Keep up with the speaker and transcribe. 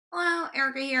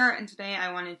Erica here, and today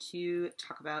I wanted to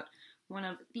talk about one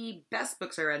of the best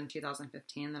books I read in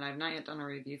 2015 that I've not yet done a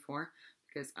review for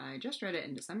because I just read it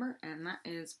in December, and that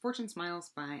is Fortune Smiles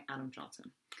by Adam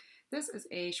Johnson. This is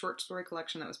a short story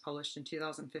collection that was published in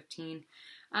 2015.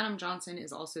 Adam Johnson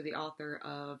is also the author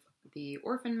of The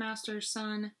Orphan Master's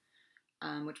Son,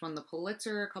 which won the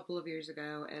Pulitzer a couple of years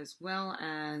ago, as well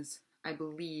as, I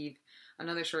believe,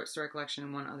 another short story collection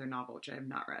and one other novel, which I have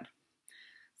not read.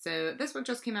 So this book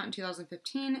just came out in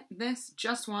 2015. This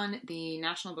just won the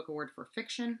National Book Award for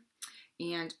Fiction,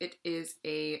 and it is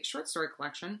a short story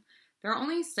collection. There are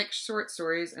only 6 short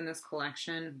stories in this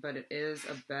collection, but it is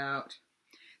about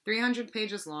 300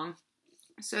 pages long.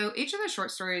 So each of the short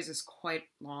stories is quite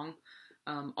long,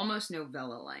 almost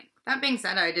novella length. That being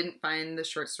said, I didn't find the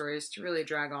short stories to really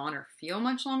drag on or feel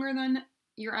much longer than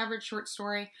your average short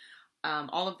story.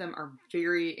 All of them are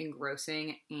very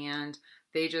engrossing, and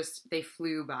they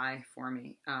flew by for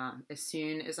me. As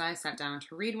soon as I sat down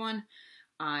to read one,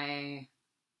 I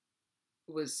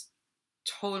was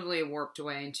totally warped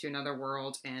away into another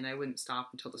world, and I wouldn't stop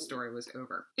until the story was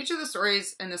over. Each of the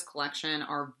stories in this collection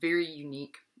are very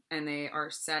unique, and they are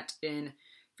set in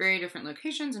very different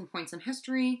locations and points in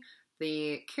history.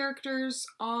 The characters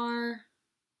are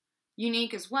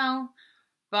unique as well,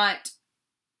 but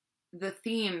the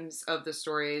themes of the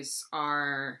stories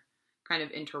are kind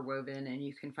of interwoven, and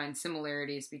you can find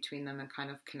similarities between them and kind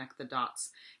of connect the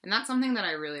dots. And that's something that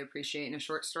I really appreciate in a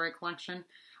short story collection.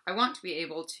 I want to be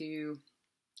able to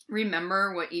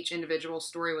remember what each individual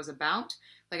story was about.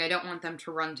 Like, I don't want them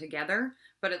to run together,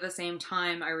 but at the same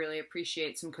time, I really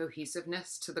appreciate some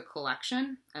cohesiveness to the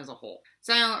collection as a whole.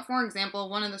 So, for example,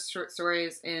 one of the short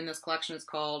stories in this collection is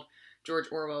called George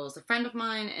Orwell is a Friend of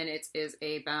Mine, and it is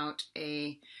about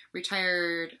a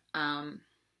retired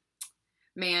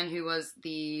man who was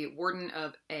the warden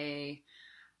of a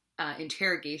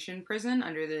interrogation prison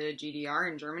under the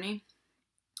GDR in Germany.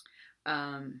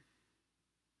 And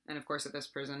of course, at this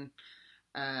prison,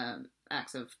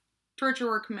 acts of torture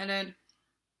were committed.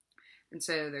 And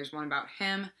so there's one about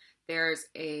him. There's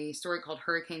a story called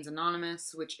Hurricanes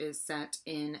Anonymous, which is set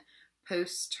in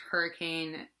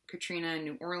post-Hurricane Katrina in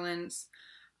New Orleans,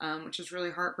 which is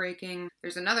really heartbreaking.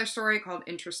 There's another story called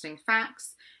Interesting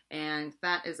Facts, and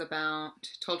that is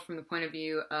told from the point of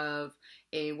view of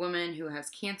a woman who has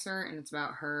cancer, and it's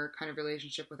about her kind of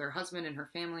relationship with her husband and her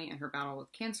family and her battle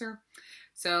with cancer.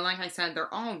 So like I said,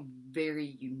 they're all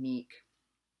very unique.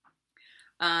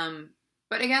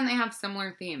 But again, they have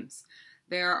similar themes.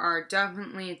 There are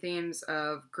definitely themes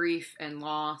of grief and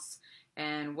loss,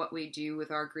 and what we do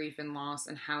with our grief and loss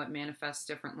and how it manifests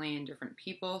differently in different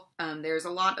people. There's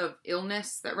a lot of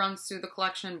illness that runs through the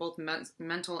collection, both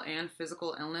mental and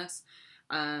physical illness.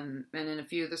 And in a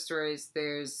few of the stories,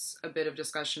 there's a bit of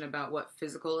discussion about what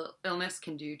physical illness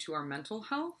can do to our mental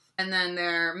health. And then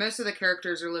most of the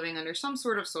characters are living under some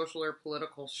sort of social or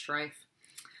political strife.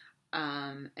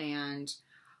 And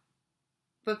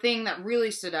the thing that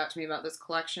really stood out to me about this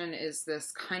collection is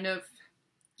this kind of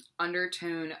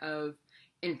undertone of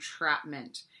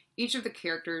entrapment. Each of the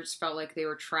characters felt like they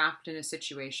were trapped in a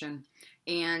situation,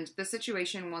 and the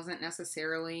situation wasn't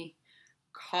necessarily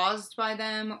caused by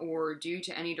them or due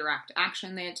to any direct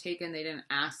action they had taken. They didn't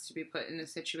ask to be put in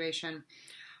this situation,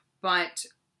 but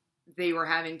they were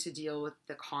having to deal with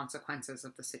the consequences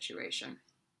of the situation,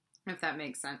 if that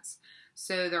makes sense.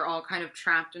 So they're all kind of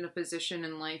trapped in a position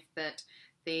in life that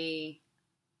they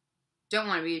don't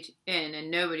want to be in, and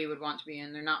nobody would want to be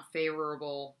in. They're not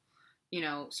favorable,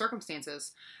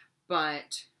 circumstances,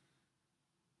 but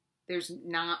there's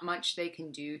not much they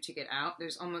can do to get out.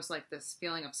 There's almost like this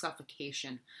feeling of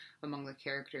suffocation among the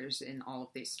characters in all of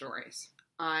these stories.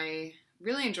 I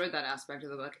really enjoyed that aspect of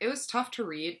the book. It was tough to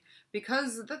read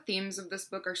because the themes of this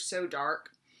book are so dark.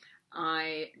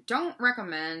 I don't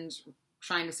recommend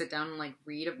trying to sit down and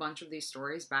read a bunch of these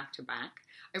stories back to back.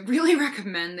 I really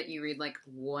recommend that you read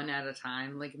one at a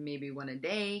time, maybe one a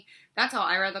day. That's how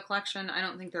I read the collection. I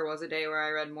don't think there was a day where I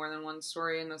read more than one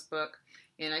story in this book,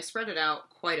 and I spread it out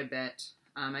quite a bit.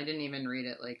 I didn't even read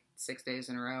it 6 days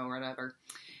in a row or whatever.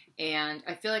 And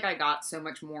I feel like I got so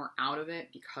much more out of it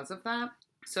because of that.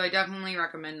 So I definitely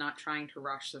recommend not trying to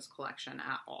rush this collection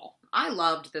at all. I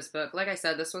loved this book. Like I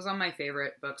said, this was on my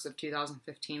favorite books of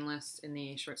 2015 list in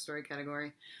the short story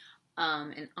category.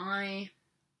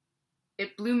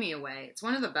 It blew me away. It's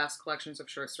one of the best collections of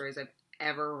short stories I've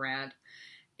ever read.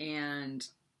 And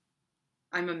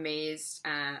I'm amazed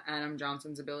at Adam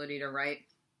Johnson's ability to write.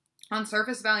 On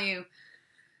surface value,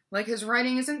 his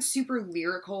writing isn't super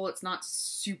lyrical. It's not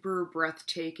super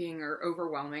breathtaking or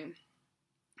overwhelming.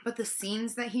 But the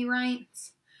scenes that he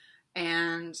writes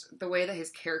and the way that his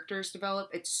characters develop,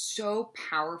 it's so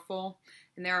powerful,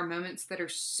 and there are moments that are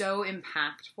so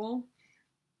impactful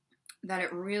that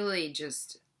it really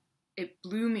just, it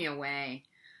blew me away,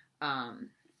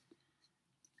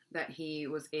 that he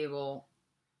was able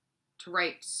to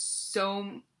write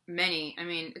so many. I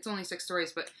mean, it's only 6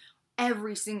 stories, but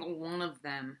every single one of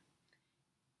them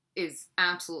is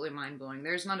absolutely mind-blowing.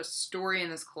 There's not a story in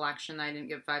this collection that I didn't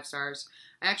give 5 stars.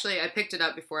 I picked it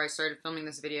up before I started filming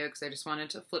this video because I just wanted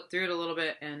to flip through it a little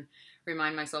bit and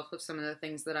remind myself of some of the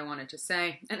things that I wanted to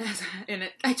say. And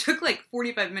I took like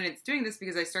 45 minutes doing this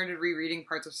because I started rereading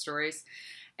parts of stories,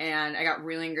 and I got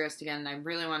really engrossed again, and I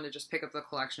really wanted to just pick up the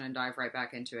collection and dive right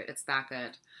back into it. It's that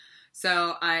good.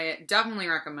 So I definitely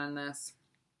recommend this.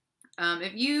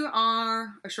 If you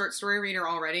are a short story reader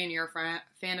already and you're a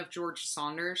fan of George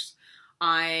Saunders,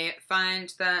 I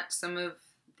find that some of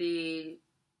the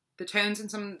tone in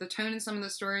some of the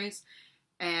stories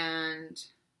and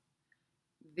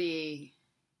the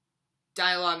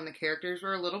dialogue and the characters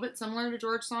were a little bit similar to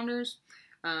George Saunders.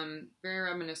 Very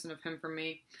reminiscent of him for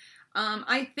me.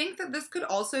 I think that this could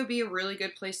also be a really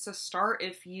good place to start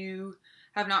if you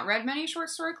have not read many short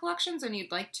story collections and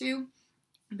you'd like to.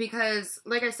 Because,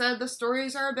 like I said, the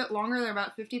stories are a bit longer. They're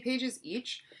about 50 pages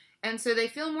each. And so they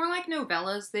feel more like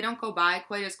novellas. They don't go by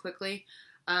quite as quickly.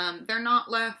 They're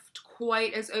not left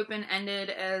quite as open-ended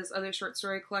as other short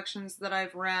story collections that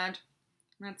I've read.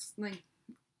 That's like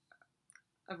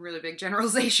a really big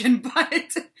generalization,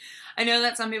 but I know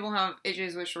that some people have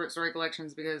issues with short story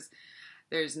collections because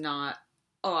there's not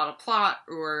a lot of plot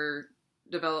or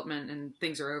development and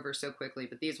things are over so quickly.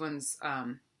 But these ones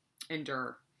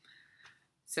endure.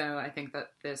 So I think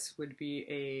that this would be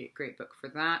a great book for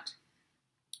that.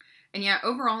 And yeah,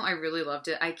 overall, I really loved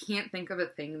it. I can't think of a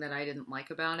thing that I didn't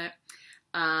like about it.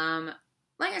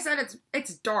 Like I said,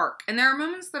 it's dark. And there are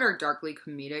moments that are darkly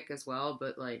comedic as well,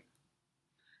 but like,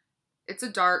 it's a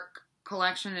dark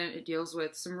collection and it deals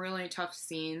with some really tough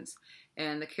scenes.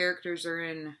 And the characters are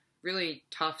in really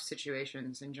tough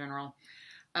situations in general.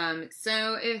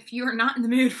 So if you are not in the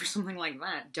mood for something like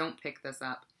that, don't pick this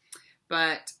up.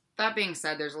 But that being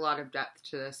said, there's a lot of depth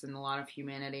to this and a lot of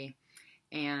humanity,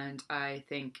 and I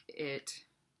think it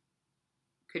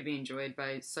could be enjoyed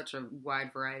by such a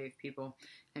wide variety of people.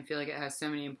 I feel like it has so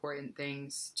many important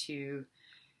things to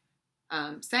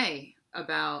say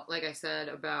about, like I said,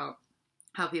 about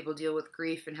how people deal with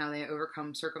grief and how they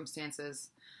overcome circumstances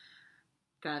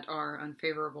that are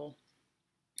unfavorable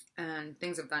and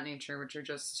things of that nature, which are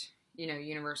just, you know,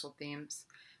 universal themes.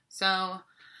 So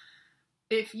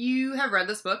if you have read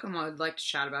this book and would like to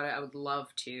chat about it, I would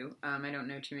love to. I don't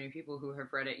know too many people who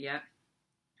have read it yet.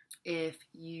 If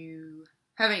you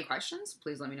have any questions,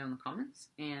 please let me know in the comments.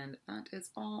 And that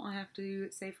is all I have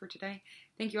to say for today.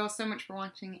 Thank you all so much for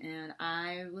watching, and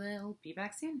I will be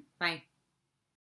back soon. Bye.